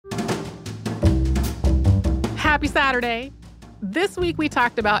Happy Saturday. This week we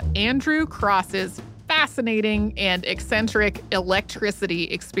talked about Andrew Cross's fascinating and eccentric electricity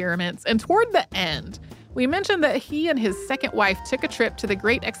experiments. And toward the end, we mentioned that he and his second wife took a trip to the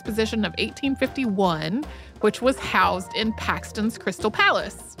Great Exposition of 1851, which was housed in Paxton's Crystal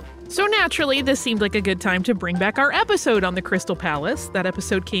Palace. So naturally, this seemed like a good time to bring back our episode on the Crystal Palace. That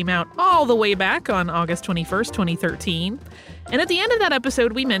episode came out all the way back on August 21st, 2013. And at the end of that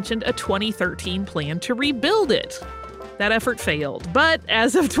episode, we mentioned a 2013 plan to rebuild it. That effort failed, but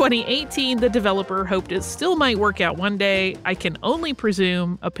as of 2018, the developer hoped it still might work out one day. I can only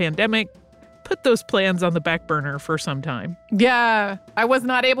presume a pandemic put those plans on the back burner for some time. Yeah, I was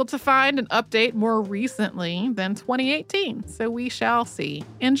not able to find an update more recently than 2018, so we shall see.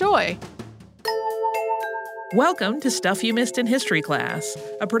 Enjoy. Welcome to Stuff You Missed in History Class,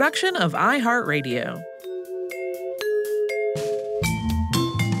 a production of iHeartRadio.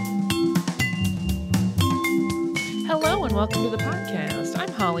 Hello and welcome to the podcast. I'm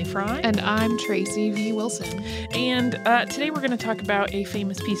Holly Fry. And I'm Tracy V. Wilson. And today we're going to talk about a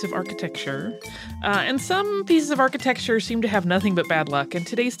famous piece of architecture. And some pieces of architecture seem to have nothing but bad luck, and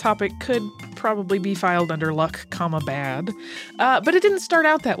today's topic could probably be filed under luck, bad. But it didn't start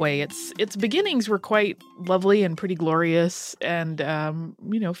out that way. Its beginnings were quite lovely and pretty glorious and,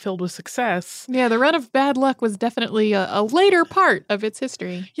 filled with success. Yeah, the run of bad luck was definitely a later part of its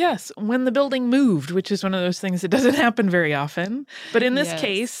history. Yes, when the building moved, which is one of those things that doesn't happen very often. But in this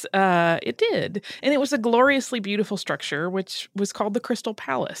case, it did. And it was a gloriously beautiful structure, which was called the Crystal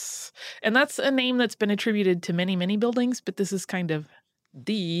Palace. And that's a name that's been attributed to many, many buildings, but this is kind of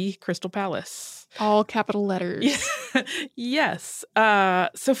the Crystal Palace. All capital letters. Yes.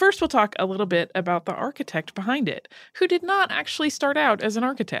 So first we'll talk a little bit about the architect behind it, who did not actually start out as an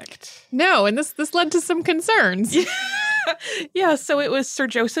architect. No, and this led to some concerns. Yeah, so it was Sir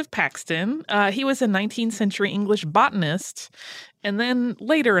Joseph Paxton. He was a 19th century English botanist and then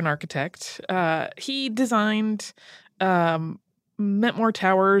later an architect. He designed Metmore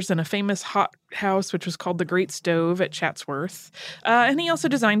Towers and a famous hot house, which was called the Great Stove at Chatsworth. And he also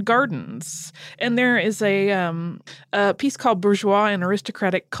designed gardens. And there is a piece called Bourgeois and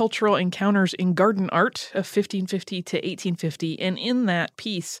Aristocratic Cultural Encounters in Garden Art of 1550 to 1850. And in that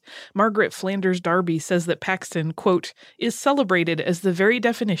piece, Margaret Flanders Darby says that Paxton, quote, is celebrated as the very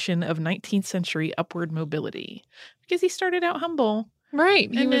definition of 19th century upward mobility. Because he started out humble. Right.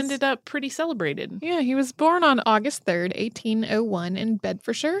 And ended up pretty celebrated. Yeah, he was born on August 3rd, 1801 in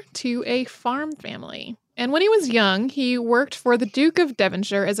Bedfordshire to a farm family. And when he was young, he worked for the Duke of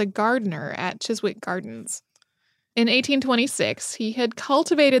Devonshire as a gardener at Chiswick Gardens. In 1826, he had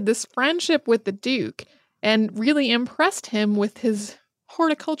cultivated this friendship with the Duke and really impressed him with his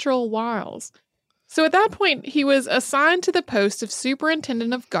horticultural wiles. So at that point, he was assigned to the post of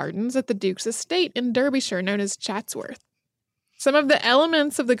superintendent of gardens at the Duke's estate in Derbyshire known as Chatsworth. Some of the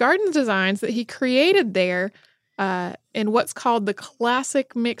elements of the garden designs that he created there in what's called the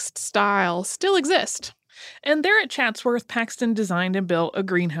classic mixed style still exist. And there at Chatsworth, Paxton designed and built a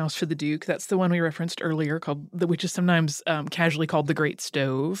greenhouse for the Duke. That's the one we referenced earlier, which is sometimes casually called the Great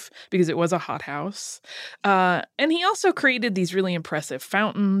Stove, because it was a hothouse. And he also created these really impressive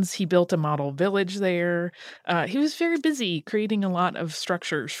fountains. He built a model village there. He was very busy creating a lot of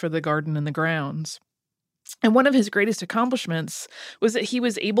structures for the garden and the grounds. And one of his greatest accomplishments was that he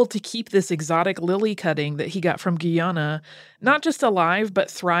was able to keep this exotic lily cutting that he got from Guyana not just alive,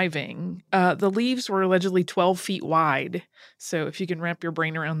 but thriving. The leaves were allegedly 12 feet wide. So if you can wrap your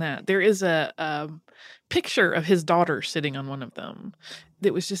brain around that. There is a picture of his daughter sitting on one of them.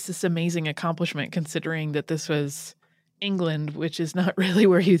 It was just this amazing accomplishment considering that this was England, which is not really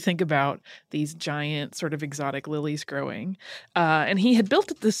where you think about these giant sort of exotic lilies growing. And he had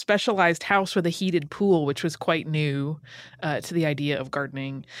built this specialized house with a heated pool, which was quite new to the idea of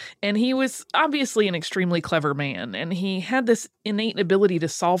gardening. And he was obviously an extremely clever man, and he had this innate ability to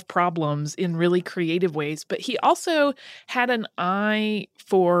solve problems in really creative ways. But he also had an eye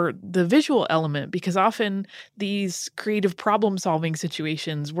for the visual element, because often these creative problem-solving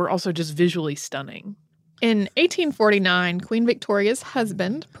situations were also just visually stunning. In 1849, Queen Victoria's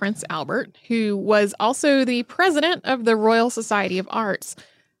husband, Prince Albert, who was also the president of the Royal Society of Arts,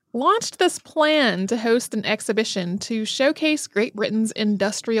 launched this plan to host an exhibition to showcase Great Britain's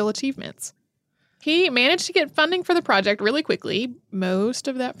industrial achievements. He managed to get funding for the project really quickly. Most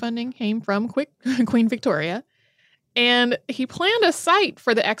of that funding came from Queen Victoria. And he planned a site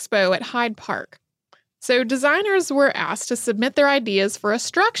for the expo at Hyde Park. So designers were asked to submit their ideas for a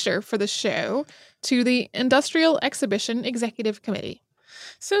structure for the show to the Industrial Exhibition Executive Committee.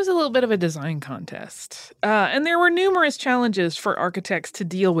 So it was a little bit of a design contest. And there were numerous challenges for architects to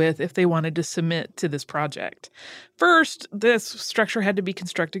deal with if they wanted to submit to this project. First, this structure had to be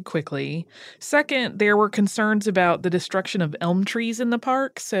constructed quickly. Second, there were concerns about the destruction of elm trees in the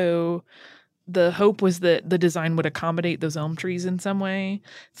park. So the hope was that the design would accommodate those elm trees in some way.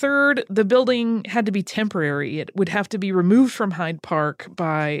 Third, the building had to be temporary. It would have to be removed from Hyde Park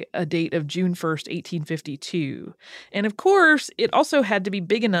by a date of June 1st, 1852. And of course, it also had to be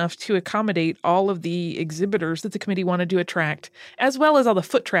big enough to accommodate all of the exhibitors that the committee wanted to attract, as well as all the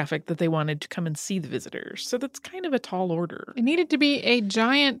foot traffic that they wanted to come and see the visitors. So that's kind of a tall order. It needed to be a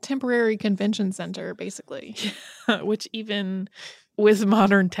giant temporary convention center, basically. Which even with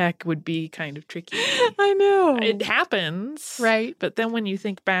modern tech would be kind of tricky. I know. It happens. Right. But then when you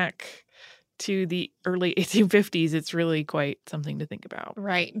think back to the early 1850s, it's really quite something to think about.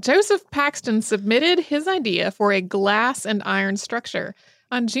 Right. Joseph Paxton submitted his idea for a glass and iron structure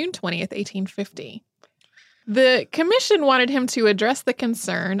on June 20th, 1850. The commission wanted him to address the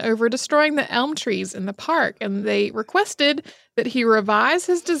concern over destroying the elm trees in the park, and they requested that he revise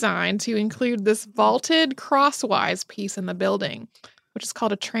his design to include this vaulted crosswise piece in the building, which is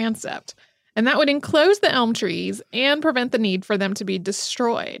called a transept. And that would enclose the elm trees and prevent the need for them to be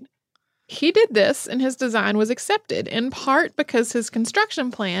destroyed. He did this, and his design was accepted, in part because his construction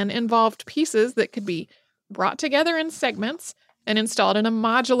plan involved pieces that could be brought together in segments and installed in a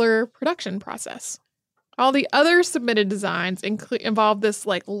modular production process. All the other submitted designs involved this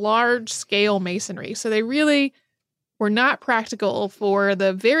large-scale masonry, so they really were not practical for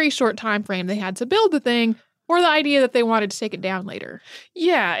the very short time frame they had to build the thing, or the idea that they wanted to take it down later.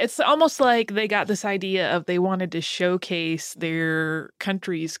 Yeah, it's almost like they got this idea of they wanted to showcase their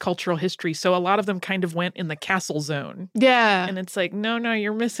country's cultural history, so a lot of them kind of went in the castle zone. Yeah. And it's like, no,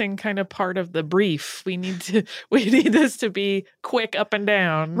 you're missing kind of part of the brief. We need this to be quick up and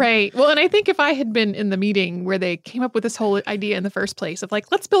down. Right. Well, and I think if I had been in the meeting where they came up with this whole idea in the first place of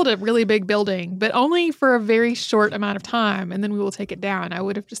let's build a really big building, but only for a very short amount of time, and then we will take it down, I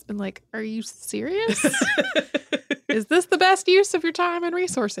would have just been like, are you serious? Is this the best use of your time and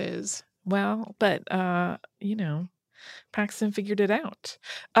resources? Well, but, Paxton figured it out.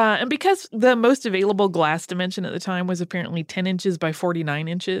 And because the most available glass dimension at the time was apparently 10 inches by 49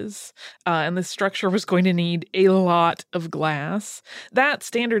 inches, and the structure was going to need a lot of glass, that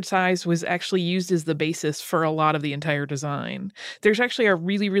standard size was actually used as the basis for a lot of the entire design. There's actually a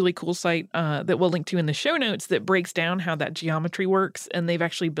really, really cool site that we'll link to in the show notes that breaks down how that geometry works, and they've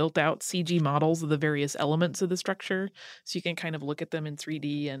actually built out CG models of the various elements of the structure, so you can kind of look at them in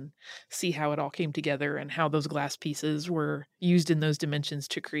 3D and see how it all came together and how those glass pieces were used in those dimensions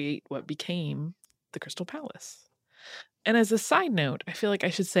to create what became the Crystal Palace. And as a side note, I feel like I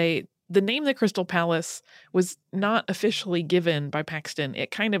should say the name the Crystal Palace was not officially given by Paxton.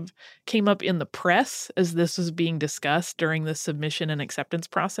 It kind of came up in the press as this was being discussed during the submission and acceptance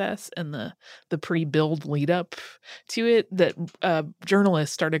process and the pre-build lead up to it, that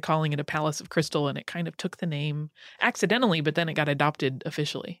journalists started calling it a Palace of Crystal, and it kind of took the name accidentally, but then it got adopted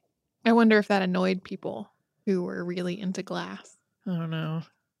officially. I wonder if that annoyed people who were really into glass. I don't know.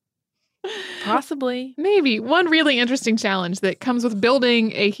 Possibly. Maybe. One really interesting challenge that comes with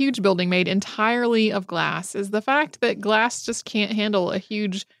building a huge building made entirely of glass is the fact that glass just can't handle a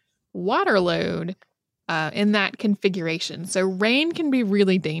huge water load in that configuration. So rain can be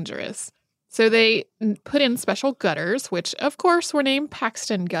really dangerous. So they put in special gutters, which of course were named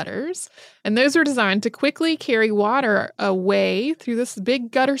Paxton gutters. And those were designed to quickly carry water away through this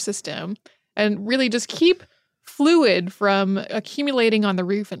big gutter system and really just keep fluid from accumulating on the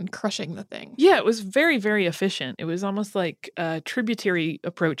roof and crushing the thing. Yeah, it was very, very efficient. It was almost like a tributary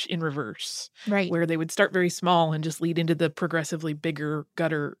approach in reverse. Right. Where they would start very small and just lead into the progressively bigger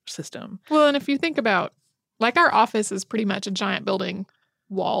gutter system. Well, and if you think about, our office is pretty much a giant building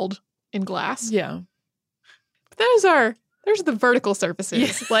walled in glass. Yeah. But there's the vertical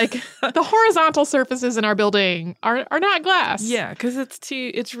surfaces. Yeah. The horizontal surfaces in our building are not glass. Yeah, because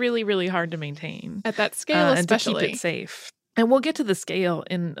it's really, really hard to maintain. At that scale, especially. And to keep it safe. And we'll get to the scale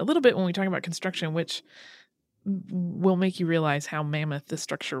in a little bit when we talk about construction, which will make you realize how mammoth this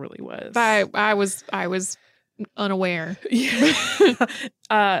structure really was. I was unaware.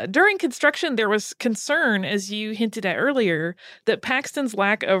 During construction, there was concern, as you hinted at earlier, that Paxton's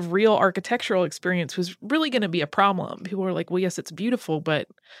lack of real architectural experience was really going to be a problem. People were like, well, yes, it's beautiful, but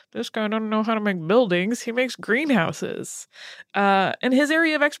this guy doesn't know how to make buildings. He makes greenhouses. And his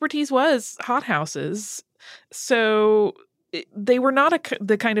area of expertise was hothouses. So they were not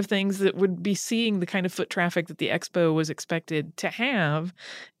the kind of things that would be seeing the kind of foot traffic that the expo was expected to have.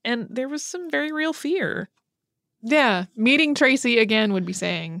 And there was some very real fear. Yeah. Meeting Tracy again would be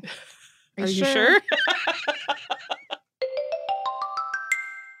saying, Are you sure?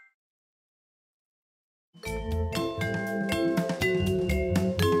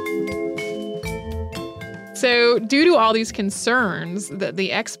 So, due to all these concerns that the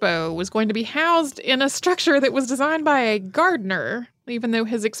expo was going to be housed in a structure that was designed by a gardener, even though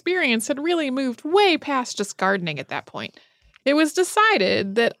his experience had really moved way past just gardening at that point, it was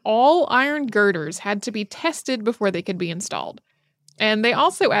decided that all iron girders had to be tested before they could be installed. And they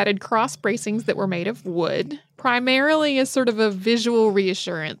also added cross bracings that were made of wood, primarily as sort of a visual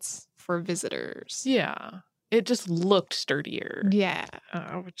reassurance for visitors. Yeah. It just looked sturdier. Yeah.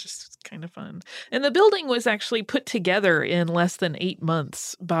 Which is kind of fun. And the building was actually put together in less than 8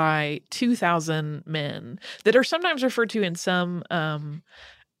 months by 2,000 men that are sometimes referred to in some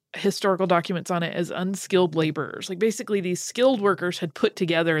historical documents on it as unskilled laborers. Like basically these skilled workers had put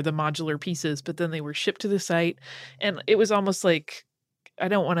together the modular pieces, but then they were shipped to the site. And it was almost like, I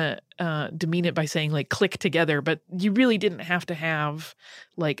don't want to demean it by saying like click together, but you really didn't have to have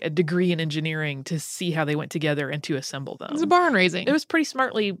like a degree in engineering to see how they went together and to assemble them. It was a barn raising. It was pretty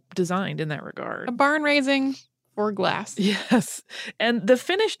smartly designed in that regard. A barn raising for glass. Yes. And the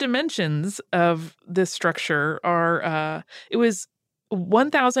finished dimensions of this structure are, it was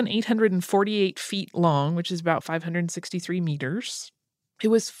 1,848 feet long, which is about 563 meters. It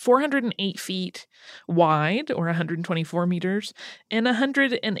was 408 feet wide, or 124 meters, and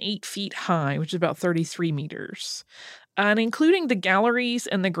 108 feet high, which is about 33 meters. And including the galleries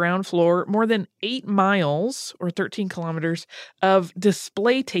and the ground floor, more than 8 miles, or 13 kilometers, of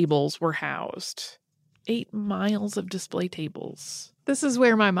display tables were housed. 8 miles of display tables. This is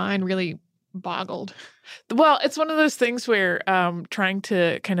where my mind really boggled. Well, it's one of those things where trying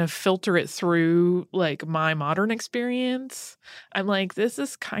to kind of filter it through like my modern experience, I'm like, this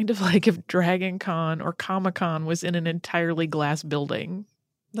is kind of like if Dragon Con or Comic Con was in an entirely glass building.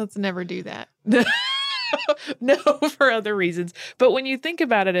 Let's never do that. No, for other reasons. But when you think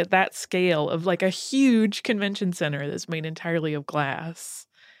about it at that scale of like a huge convention center that's made entirely of glass,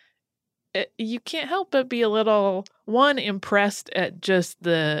 you can't help but be a little, one, impressed at just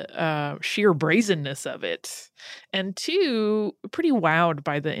the sheer brazenness of it, and two, pretty wowed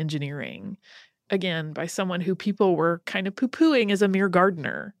by the engineering. Again, by someone who people were kind of poo-pooing as a mere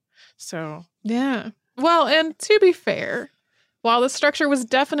gardener. So, yeah. Well, and to be fair, while the structure was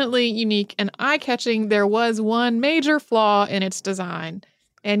definitely unique and eye-catching, there was one major flaw in its design,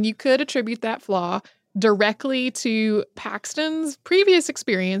 and you could attribute that flaw directly to Paxton's previous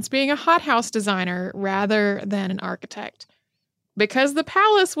experience being a hothouse designer rather than an architect. Because the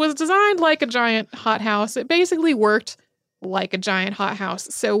palace was designed like a giant hothouse, it basically worked like a giant hothouse.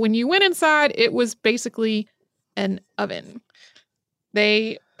 So when you went inside, it was basically an oven.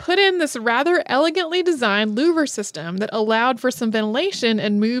 They put in this rather elegantly designed louver system that allowed for some ventilation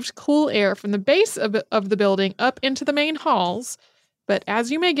and moved cool air from the base of the building up into the main halls. But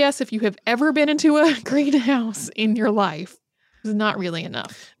as you may guess, if you have ever been into a greenhouse in your life, it's not really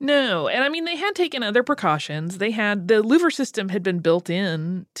enough. No. And I mean, they had taken other precautions. The louver system had been built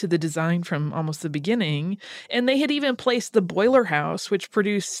in to the design from almost the beginning. And they had even placed the boiler house, which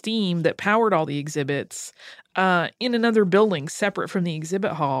produced steam that powered all the exhibits, in another building separate from the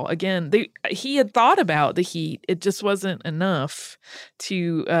exhibit hall. Again, he had thought about the heat. It just wasn't enough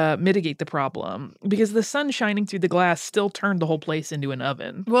to mitigate the problem because the sun shining through the glass still turned the whole place into an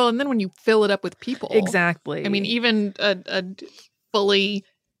oven. Well, and then when you fill it up with people. Exactly. I mean, even a fully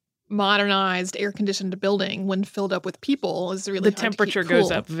modernized air-conditioned building, when filled up with people, is really the temperature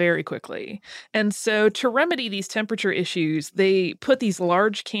goes up very quickly. And so to remedy these temperature issues, they put these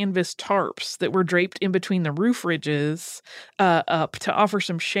large canvas tarps that were draped in between the roof ridges up to offer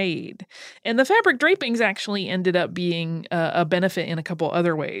some shade. And the fabric drapings actually ended up being a benefit in a couple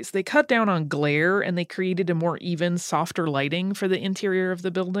other ways. They cut down on glare and they created a more even, softer lighting for the interior of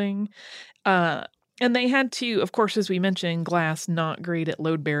the building. And they had to, of course, as we mentioned, glass not great at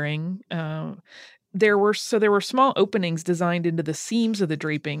load bearing. There were small openings designed into the seams of the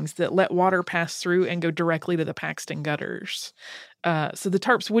drapings that let water pass through and go directly to the Paxton gutters. So the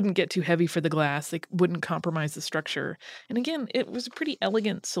tarps wouldn't get too heavy for the glass. They wouldn't compromise the structure. And again, it was a pretty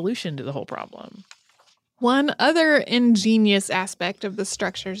elegant solution to the whole problem. One other ingenious aspect of the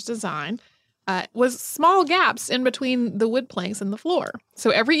structure's design was small gaps in between the wood planks and the floor. So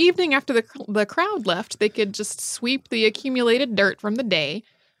every evening after the crowd left, they could just sweep the accumulated dirt from the day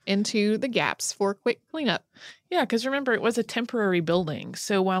into the gaps for quick cleanup. Yeah, because remember, it was a temporary building.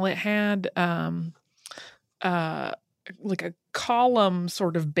 So while it had like a column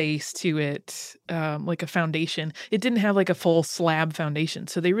sort of base to it, like a foundation, it didn't have like a full slab foundation.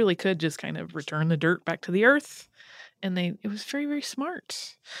 So they really could just kind of return the dirt back to the earth and it was very, very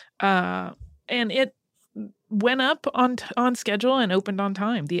smart. And it went up on schedule and opened on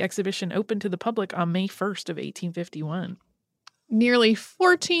time. The exhibition opened to the public on May 1st of 1851. Nearly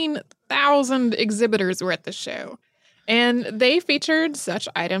 14,000 exhibitors were at the show, and they featured such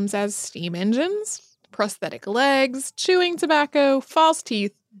items as steam engines, prosthetic legs, chewing tobacco, false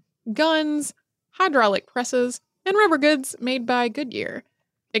teeth, guns, hydraulic presses, and rubber goods made by Goodyear.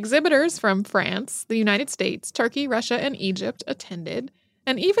 Exhibitors from France, the United States, Turkey, Russia, and Egypt attended,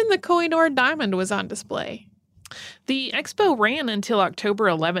 and even the Koh-i-Noor diamond was on display. The expo ran until October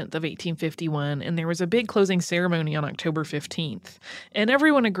 11th of 1851, and there was a big closing ceremony on October 15th. And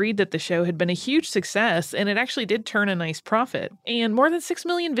everyone agreed that the show had been a huge success, and it actually did turn a nice profit. And more than 6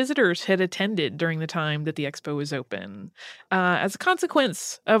 million visitors had attended during the time that the expo was open. As a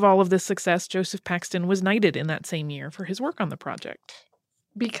consequence of all of this success, Joseph Paxton was knighted in that same year for his work on the project.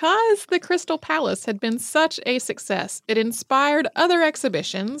 Because the Crystal Palace had been such a success, it inspired other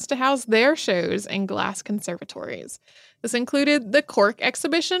exhibitions to house their shows in glass conservatories. This included the Cork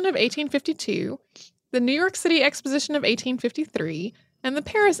Exhibition of 1852, the New York City Exposition of 1853, and the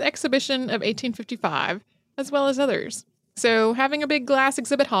Paris Exhibition of 1855, as well as others. So having a big glass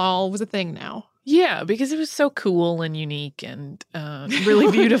exhibit hall was a thing now. Yeah, because it was so cool and unique and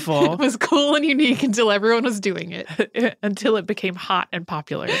really beautiful. It was cool and unique until everyone was doing it. Until it became hot and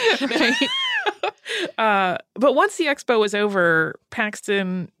popular. Right. But once the expo was over,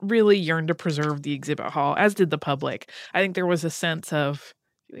 Paxton really yearned to preserve the exhibit hall, as did the public. I think there was a sense of,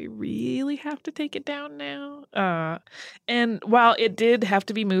 do we really have to take it down now? And while it did have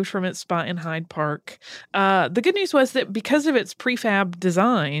to be moved from its spot in Hyde Park, the good news was that because of its prefab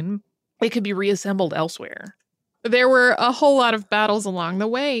design, it could be reassembled elsewhere. There were a whole lot of battles along the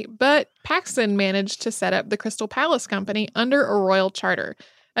way, but Paxton managed to set up the Crystal Palace Company under a royal charter.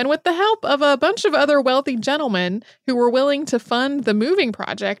 And with the help of a bunch of other wealthy gentlemen who were willing to fund the moving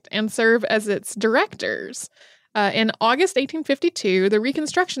project and serve as its directors. In August 1852, the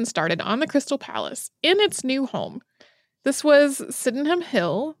reconstruction started on the Crystal Palace in its new home. This was Sydenham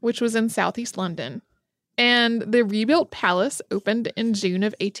Hill, which was in southeast London. And the rebuilt palace opened in June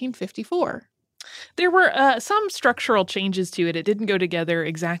of 1854. There were some structural changes to it. It didn't go together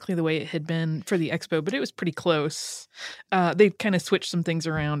exactly the way it had been for the expo, but it was pretty close. They kind of switched some things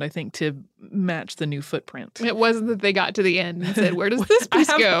around, I think, to match the new footprint. It wasn't that they got to the end and said, where does this piece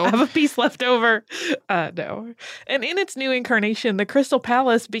go? I have a piece left over. No. And in its new incarnation, the Crystal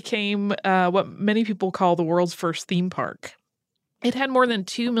Palace became what many people call the world's first theme park. It had more than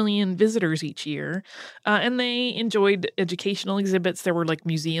 2 million visitors each year, and they enjoyed educational exhibits. There were like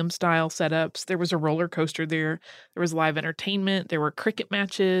museum-style setups. There was a roller coaster there. There was live entertainment. There were cricket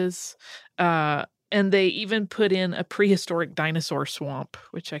matches. And they even put in a prehistoric dinosaur swamp,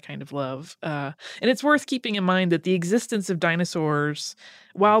 which I kind of love. And it's worth keeping in mind that the existence of dinosaurs,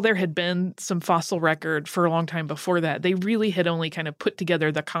 while there had been some fossil record for a long time before that, they really had only kind of put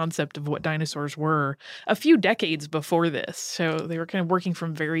together the concept of what dinosaurs were a few decades before this. So they were kind of working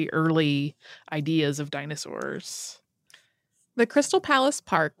from very early ideas of dinosaurs. The Crystal Palace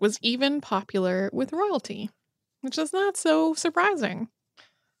Park was even popular with royalty, which is not so surprising.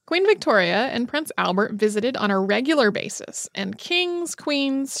 Queen Victoria and Prince Albert visited on a regular basis, and kings,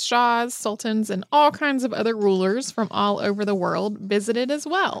 queens, shahs, sultans, and all kinds of other rulers from all over the world visited as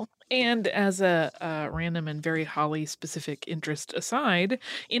well. And as a random and very Holly-specific interest aside,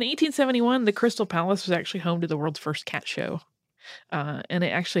 in 1871, the Crystal Palace was actually home to the world's first cat show. And it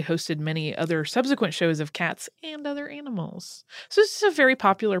actually hosted many other subsequent shows of cats and other animals. So this is a very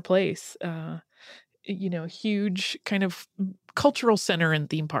popular place. Huge kind of cultural center and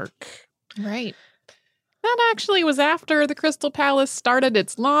theme park. Right. That actually was after the Crystal Palace started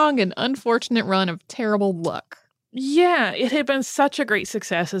its long and unfortunate run of terrible luck. Yeah, it had been such a great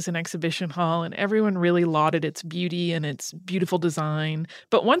success as an exhibition hall, and everyone really lauded its beauty and its beautiful design.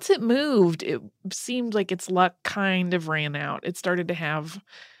 But once it moved, it seemed like its luck kind of ran out. It started to have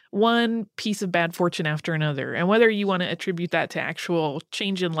one piece of bad fortune after another. And whether you want to attribute that to actual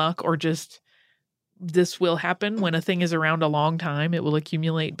change in luck or just this will happen when a thing is around a long time, it will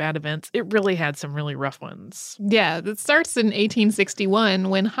accumulate bad events. It really had some really rough ones. Yeah, that starts in 1861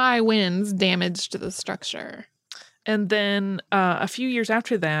 when high winds damaged the structure. And then a few years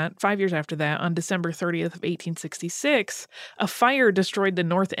after that, 5 years after that, on December 30th of 1866, a fire destroyed the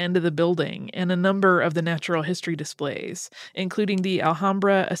north end of the building and a number of the natural history displays, including the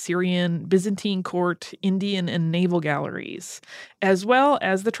Alhambra, Assyrian, Byzantine court, Indian, and naval galleries, as well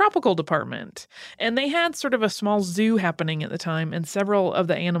as the tropical department. And they had sort of a small zoo happening at the time, and several of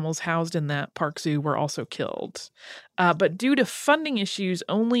the animals housed in that park zoo were also killed. But due to funding issues,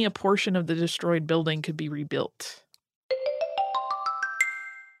 only a portion of the destroyed building could be rebuilt.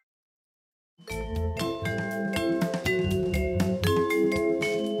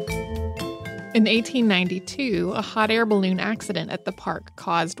 In 1892, a hot air balloon accident at the park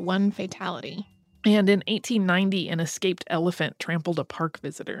caused one fatality. And in 1890, an escaped elephant trampled a park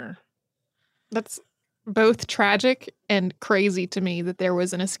visitor. That's both tragic and crazy to me that there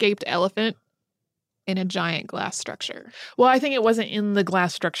was an escaped elephant in a giant glass structure. Well, I think it wasn't in the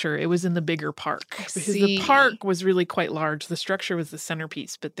glass structure. It was in the bigger park. Because the park was really quite large. The structure was the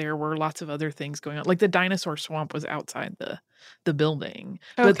centerpiece, but there were lots of other things going on. Like the dinosaur swamp was outside the building.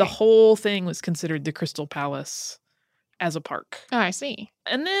 Okay. But the whole thing was considered the Crystal Palace as a park. Oh, I see.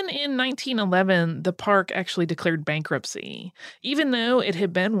 And then in 1911, the park actually declared bankruptcy. Even though it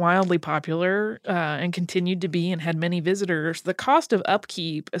had been wildly popular and continued to be and had many visitors, the cost of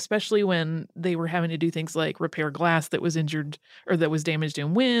upkeep, especially when they were having to do things like repair glass that was injured or that was damaged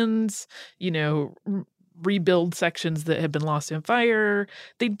in winds, rebuild sections that had been lost in fire,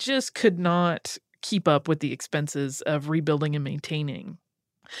 they just could not keep up with the expenses of rebuilding and maintaining.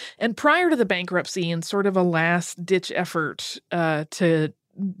 And prior to the bankruptcy, in sort of a last-ditch effort to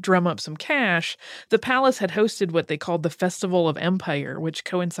drum up some cash, the palace had hosted what they called the Festival of Empire, which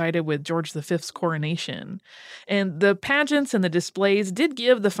coincided with George V's coronation. And the pageants and the displays did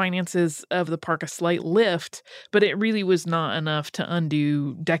give the finances of the park a slight lift, but it really was not enough to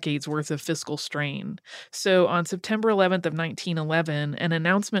undo decades worth of fiscal strain. So on September 11th of 1911, an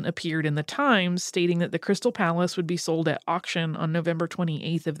announcement appeared in the Times stating that the Crystal Palace would be sold at auction on November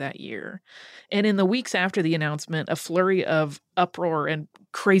 28th of that year. And in the weeks after the announcement, a flurry of uproar and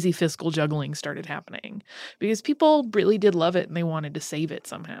crazy fiscal juggling started happening because people really did love it and they wanted to save it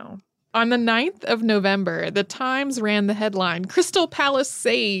somehow. On the 9th of November, the Times ran the headline, "Crystal Palace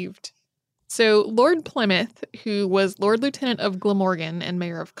Saved." So Lord Plymouth, who was Lord Lieutenant of Glamorgan and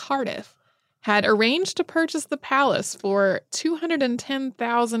Mayor of Cardiff, had arranged to purchase the palace for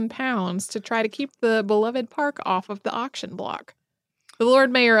 £210,000 to try to keep the beloved park off of the auction block. The Lord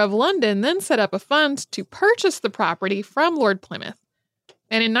Mayor of London then set up a fund to purchase the property from Lord Plymouth.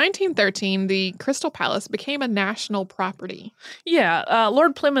 And in 1913, the Crystal Palace became a national property. Yeah,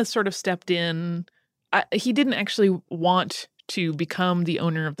 Lord Plymouth sort of stepped in. He didn't actually want to become the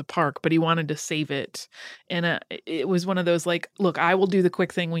owner of the park, but he wanted to save it. And it was one of those like, look, I will do the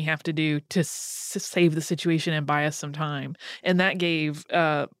quick thing we have to do to save the situation and buy us some time. And that gave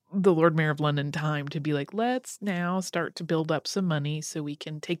the Lord Mayor of London time to be like, let's now start to build up some money so we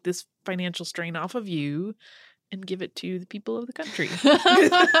can take this financial strain off of you and give it to the people of the country.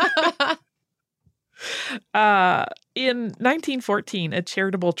 In 1914, a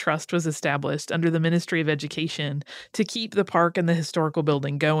charitable trust was established under the Ministry of Education to keep the park and the historical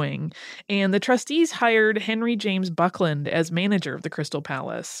building going. And the trustees hired Henry James Buckland as manager of the Crystal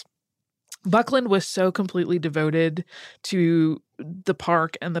Palace. Buckland was so completely devoted to the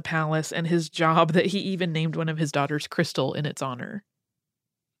park and the palace and his job that he even named one of his daughters Crystal in its honor.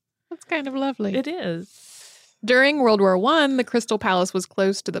 That's kind of lovely. It is. During World War I, the Crystal Palace was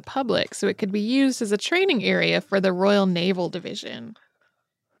closed to the public, so it could be used as a training area for the Royal Naval Division.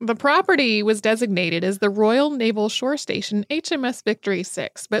 The property was designated as the Royal Naval Shore Station HMS Victory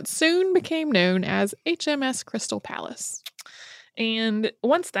 6, but soon became known as HMS Crystal Palace. And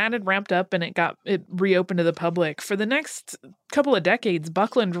once that had wrapped up and it reopened to the public, for the next couple of decades,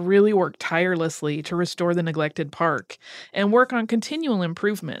 Buckland really worked tirelessly to restore the neglected park and work on continual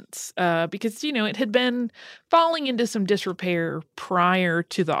improvements because, it had been falling into some disrepair prior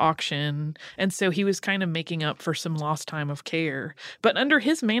to the auction. And so he was kind of making up for some lost time of care. But under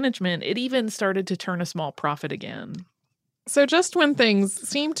his management, it even started to turn a small profit again. So just when things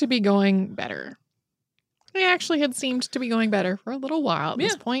seemed to be going better. They actually had seemed to be going better for a little while at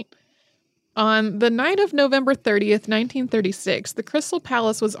this point. On the night of November 30th, 1936, the Crystal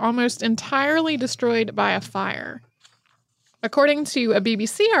Palace was almost entirely destroyed by a fire. According to a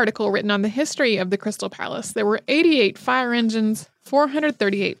BBC article written on the history of the Crystal Palace, there were 88 fire engines,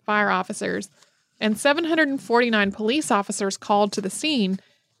 438 fire officers, and 749 police officers called to the scene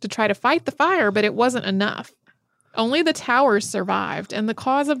to try to fight the fire, but it wasn't enough. Only the towers survived, and the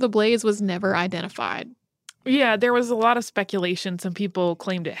cause of the blaze was never identified. Yeah, there was a lot of speculation. Some people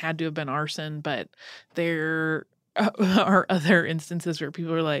claimed it had to have been arson, but there are other instances where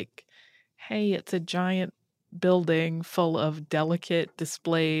people are like, hey, it's a giant building full of delicate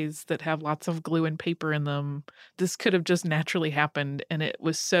displays that have lots of glue and paper in them. This could have just naturally happened, and it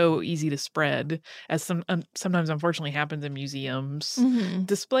was so easy to spread, as sometimes unfortunately happens in museums. Mm-hmm.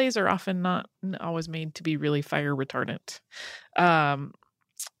 Displays are often not always made to be really fire retardant.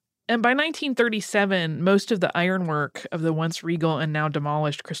 And by 1937, most of the ironwork of the once regal and now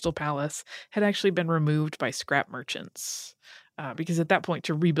demolished Crystal Palace had actually been removed by scrap merchants. Because at that point,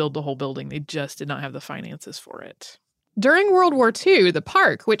 to rebuild the whole building, they just did not have the finances for it. During World War II, the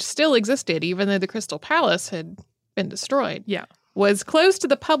park, which still existed even though the Crystal Palace had been destroyed, was closed to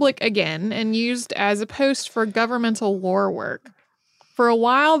the public again and used as a post for governmental war work. For a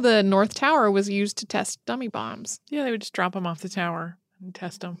while, the North Tower was used to test dummy bombs. Yeah, they would just drop them off the tower and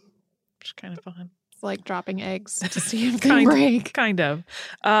test them, which is kind of fun. It's like dropping eggs to see if they break. Kind of.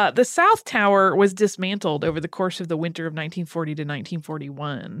 The South Tower was dismantled over the course of the winter of 1940 to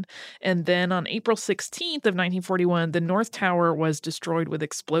 1941. And then on April 16th of 1941, the North Tower was destroyed with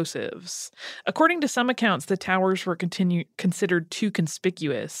explosives. According to some accounts, the towers were considered too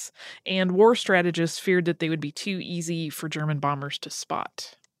conspicuous, and war strategists feared that they would be too easy for German bombers to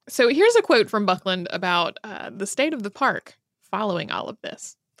spot. So here's a quote from Buckland about the state of the park following all of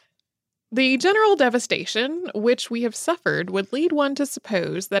this. The general devastation which we have suffered would lead one to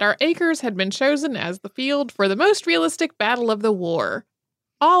suppose that our acres had been chosen as the field for the most realistic battle of the war.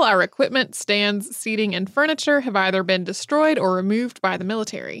 All our equipment, stands, seating, and furniture have either been destroyed or removed by the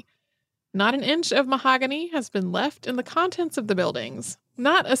military. Not an inch of mahogany has been left in the contents of the buildings.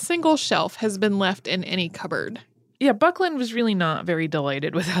 Not a single shelf has been left in any cupboard. Yeah, Buckland was really not very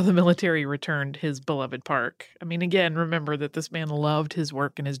delighted with how the military returned his beloved park. I mean, again, remember that this man loved his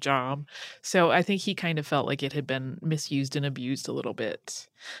work and his job. So I think he kind of felt like it had been misused and abused a little bit.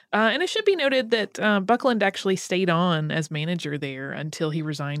 And it should be noted that Buckland actually stayed on as manager there until he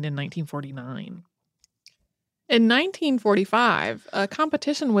resigned in 1949. In 1945, a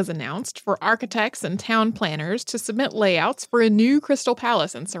competition was announced for architects and town planners to submit layouts for a new Crystal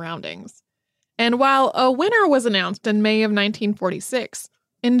Palace and surroundings. And while a winner was announced in May of 1946,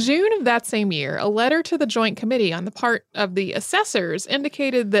 in June of that same year, a letter to the Joint Committee on the part of the assessors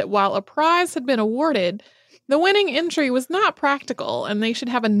indicated that while a prize had been awarded, the winning entry was not practical and they should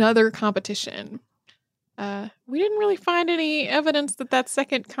have another competition. We didn't really find any evidence that that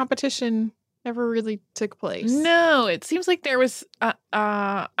second competition ever really took place. No, it seems like there was,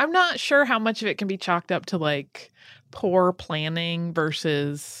 I'm not sure how much of it can be chalked up to like poor planning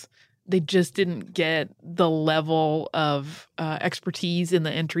versus they just didn't get the level of expertise in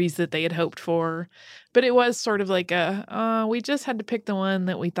the entries that they had hoped for. But it was sort of like we just had to pick the one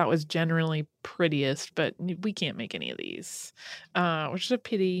that we thought was generally prettiest, but we can't make any of these, which is a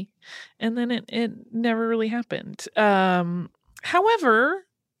pity. And then it never really happened. However,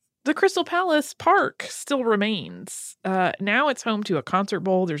 the Crystal Palace Park still remains. Now it's home to a concert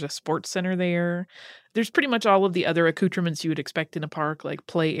bowl. There's a sports center there. There's pretty much all of the other accoutrements you would expect in a park, like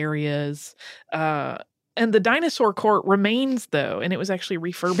play areas. And the dinosaur court remains, though, and it was actually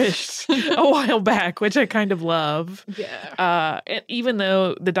refurbished a while back, which I kind of love. Yeah. And even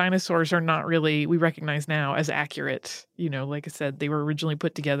though the dinosaurs are not really, we recognize now, as accurate. You know, like I said, they were originally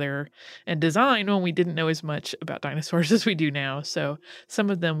put together and designed when we didn't know as much about dinosaurs as we do now. So some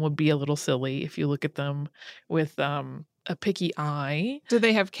of them would be a little silly if you look at them with a picky eye. Do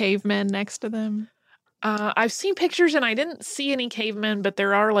they have cavemen next to them? I've seen pictures and I didn't see any cavemen, but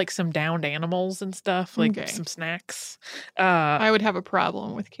there are like some downed animals and stuff, like some snacks. I would have a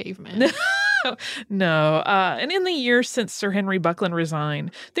problem with cavemen. No. And in the years since Sir Henry Buckland resigned,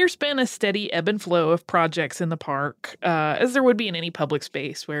 there's been a steady ebb and flow of projects in the park, as there would be in any public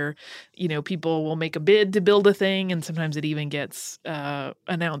space where, you know, people will make a bid to build a thing and sometimes it even gets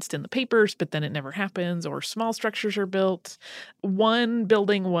announced in the papers, but then it never happens, or small structures are built. One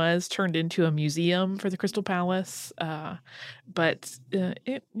building was turned into a museum for the Crystal Palace, but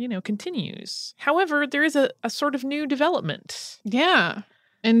it, you know, continues. However, there is a sort of new development. Yeah.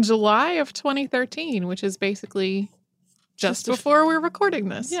 In July of 2013, which is basically just before we're recording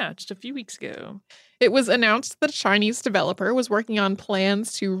this. Yeah, just a few weeks ago. It was announced that a Chinese developer was working on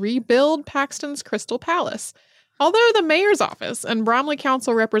plans to rebuild Paxton's Crystal Palace. Although the mayor's office and Bromley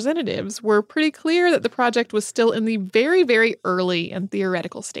Council representatives were pretty clear that the project was still in the very, very early and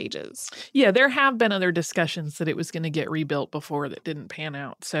theoretical stages. Yeah, there have been other discussions that it was going to get rebuilt before that didn't pan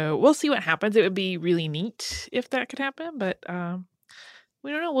out. So we'll see what happens. It would be really neat if that could happen, but we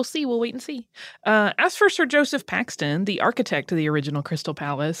don't know. We'll see. We'll wait and see. As for Sir Joseph Paxton, the architect of the original Crystal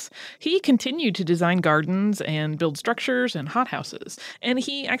Palace, he continued to design gardens and build structures and hothouses. And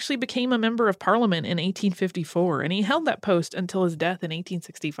he actually became a member of Parliament in 1854, and he held that post until his death in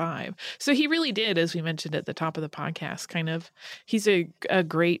 1865. So he really did, as we mentioned at the top of the podcast, he's a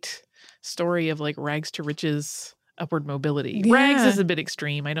great story of like rags to riches upward mobility. Yeah. Rags is a bit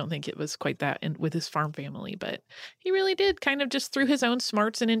extreme. I don't think it was quite that with his farm family, but he really did kind of just through his own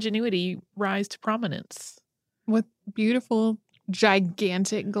smarts and ingenuity rise to prominence. With beautiful,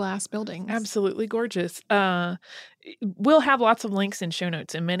 gigantic glass buildings. Absolutely gorgeous. We'll have lots of links in show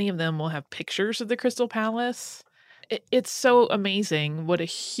notes, and many of them will have pictures of the Crystal Palace. It's so amazing what a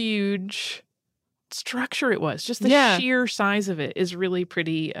huge structure it was. Just the sheer size of it is really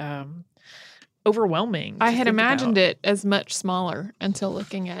pretty overwhelming. I had imagined it as much smaller until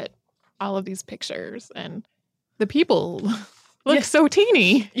looking at all of these pictures, and the people look so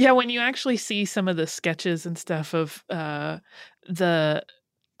teeny. Yeah, when you actually see some of the sketches and stuff of the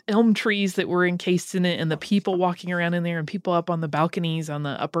elm trees that were encased in it and the people walking around in there and people up on the balconies on the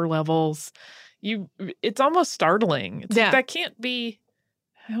upper levels, it's almost startling. That can't be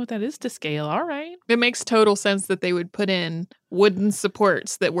how that is to scale. All right. It makes total sense that they would put in wooden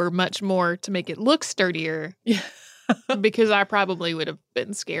supports that were much more to make it look sturdier. Yeah. Because I probably would have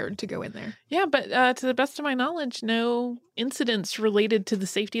been scared to go in there. Yeah, but to the best of my knowledge, no incidents related to the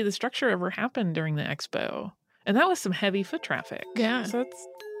safety of the structure ever happened during the expo. And that was some heavy foot traffic. Yeah. So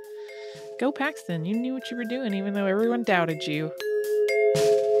go Paxton. You knew what you were doing, even though everyone doubted you.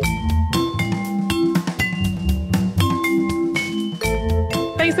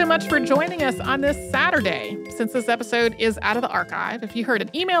 Thanks so much for joining us on this Saturday. Since this episode is out of the archive, if you heard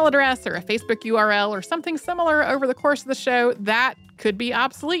an email address or a Facebook URL or something similar over the course of the show, that could be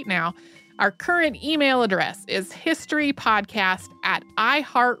obsolete now. Our current email address is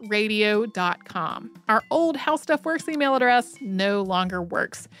historypodcast@iheartradio.com. Our old How Stuff Works email address no longer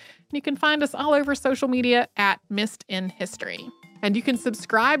works. You can find us all over social media at Missed in History. And you can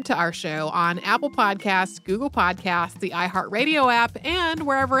subscribe to our show on Apple Podcasts, Google Podcasts, the iHeartRadio app, and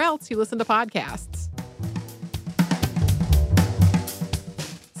wherever else you listen to podcasts.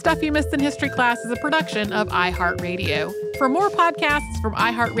 Stuff You Missed in History Class is a production of iHeartRadio. For more podcasts from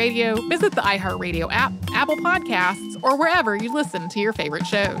iHeartRadio, visit the iHeartRadio app, Apple Podcasts, or wherever you listen to your favorite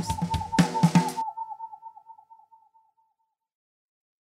shows.